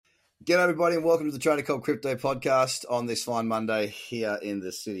G'day everybody and welcome to the Trader Cobb Crypto Podcast on this fine Monday here in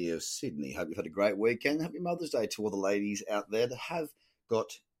the city of Sydney. Hope you've had a great weekend. Happy Mother's Day to all the ladies out there that have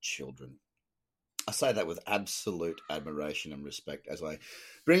got children. I say that with absolute admiration and respect as I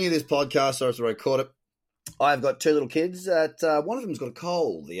bring you this podcast. Sorry to record it. I've got two little kids. One of them's got a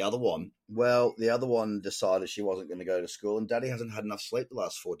cold. The other one decided she wasn't going to go to school, and Daddy hasn't had enough sleep the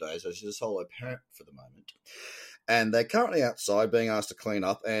last 4 days, so she's a solo parent for the moment. And they're currently outside being asked to clean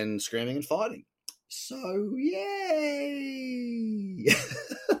up and screaming and fighting. So, yay!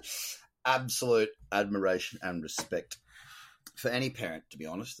 Absolute admiration and respect for any parent, to be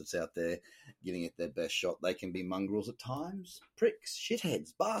honest, that's out there giving it their best shot. They can be mongrels at times, pricks,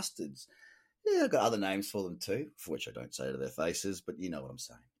 shitheads, bastards. Yeah, I've got other names for them too, for which I don't say to their faces, but you know what I'm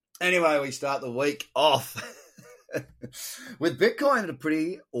saying. Anyway, we start the week off with Bitcoin at a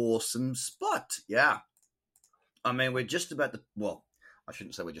pretty awesome spot. Yeah. I mean, we're just about to, well, I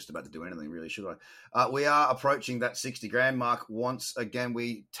shouldn't say we're just about to do anything, really, should I? We are approaching that 60 grand mark once again.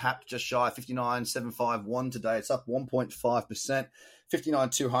 We tapped just shy of 59,751 today. It's up 1.5%.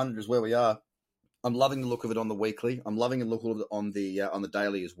 59,200 is where we are. I'm loving the look of it on the weekly. I'm loving the look of it on the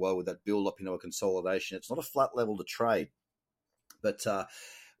daily as well with that build up, a consolidation. It's not a flat level to trade, but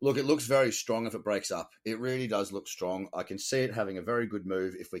look, it looks very strong if it breaks up. It really does look strong. I can see it having a very good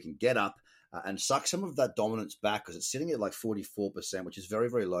move if we can get up and suck some of that dominance back, because it's sitting at like 44%, which is very,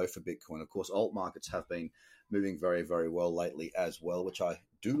 very low for Bitcoin. Of course, alt markets have been moving very, very well lately as well, which I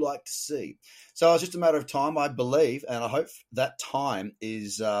do like to see. So it's just a matter of time, I believe, and I hope that time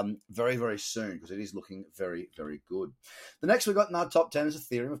is very, very soon, because it is looking very, very good. The next we got in our top 10 is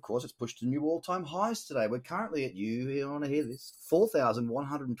Ethereum. Of course, it's pushed to new all-time highs today. We're currently at, you want to hear this,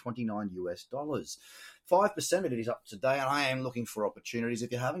 $4,129. 5% of it is up today, and I am looking for opportunities.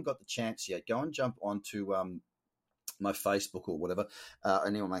 If you haven't got the chance yet, go and jump onto my Facebook or whatever,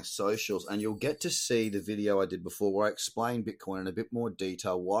 any of my socials, and you'll get to see the video I did before where I explained Bitcoin in a bit more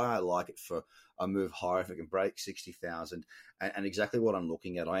detail, why I like it for a move higher if it can break 60,000, and exactly what I'm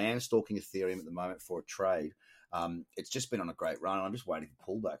looking at. I am stalking Ethereum at the moment for a trade. It's just been on a great run, and I'm just waiting for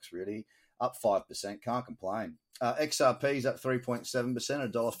pullbacks, really. Up 5%, can't complain. XRP is up 3.7%,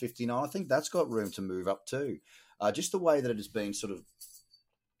 $1.59. I think that's got room to move up too. Just the way that it has been sort of,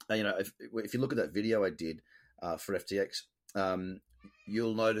 if you look at that video I did for FTX,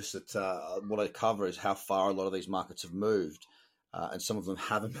 you'll notice that what I cover is how far a lot of these markets have moved, and some of them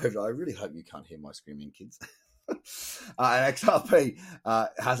haven't moved. I really hope you can't hear my screaming, kids. And XRP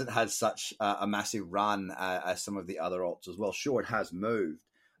hasn't had such a massive run as some of the other alts as well. Sure, it has moved,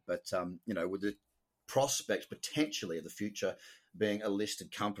 but with the prospect potentially of the future being a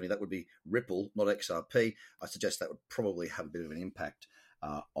listed company, that would be Ripple, not XRP. I suggest that would probably have a bit of an impact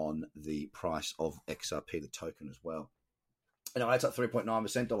on the price of XRP, the token, as well. Anyway, it's up 3.9%,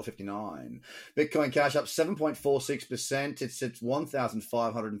 $1.59. Bitcoin Cash up 7.46%. It's at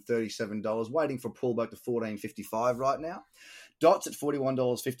 $1,537, waiting for a pullback to $1,455 right now. Dot's at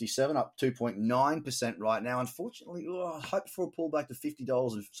 $41.57, up 2.9% right now. Unfortunately, I hope for a pullback to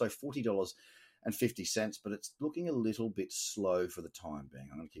 $50, so $40.50, but it's looking a little bit slow for the time being.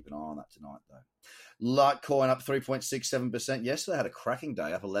 I'm going to keep an eye on that tonight, though. Litecoin up 3.67%. Yesterday had a cracking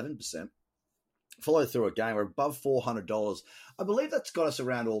day, up 11%. Follow through again. We're above $400. I believe that's got us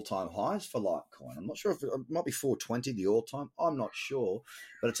around all-time highs for Litecoin. I'm not sure if it might be 420 the all-time. I'm not sure,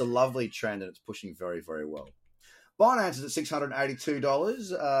 but it's a lovely trend and it's pushing very, very well. Binance is at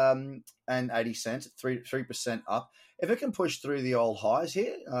 $682.80, 3% up. If it can push through the old highs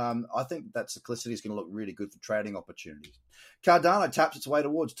here, I think that cyclicity is going to look really good for trading opportunities. Cardano taps its way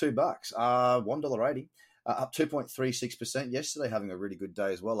towards $2, $1.80. Up 2.36%. Yesterday having a really good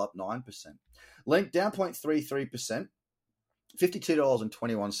day as well, up 9%. Link down 0.33%.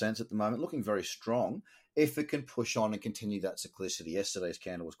 $52.21 at the moment, looking very strong. If it can push on and continue that cyclicity, yesterday's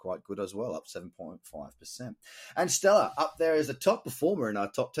candle was quite good as well, up 7.5%. And Stellar up there is the top performer in our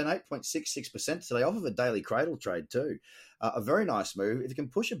top 10, 8.66% today, off of a daily cradle trade too. A very nice move. If it can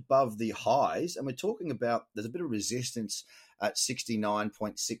push above the highs, and we're talking about, there's a bit of resistance at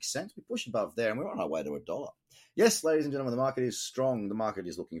 69.6 cents. We push above there, and we're on our way to $1. Yes, ladies and gentlemen, the market is strong. The market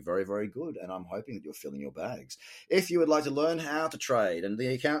is looking very, very good, and I'm hoping that you're filling your bags. If you would like to learn how to trade and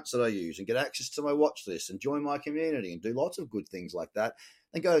the accounts that I use and get access to my watch list and join my community and do lots of good things like that,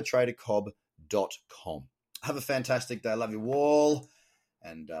 then go to tradercobb.com. Have a fantastic day. I love you all,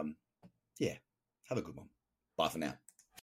 and have a good one. Bye for now.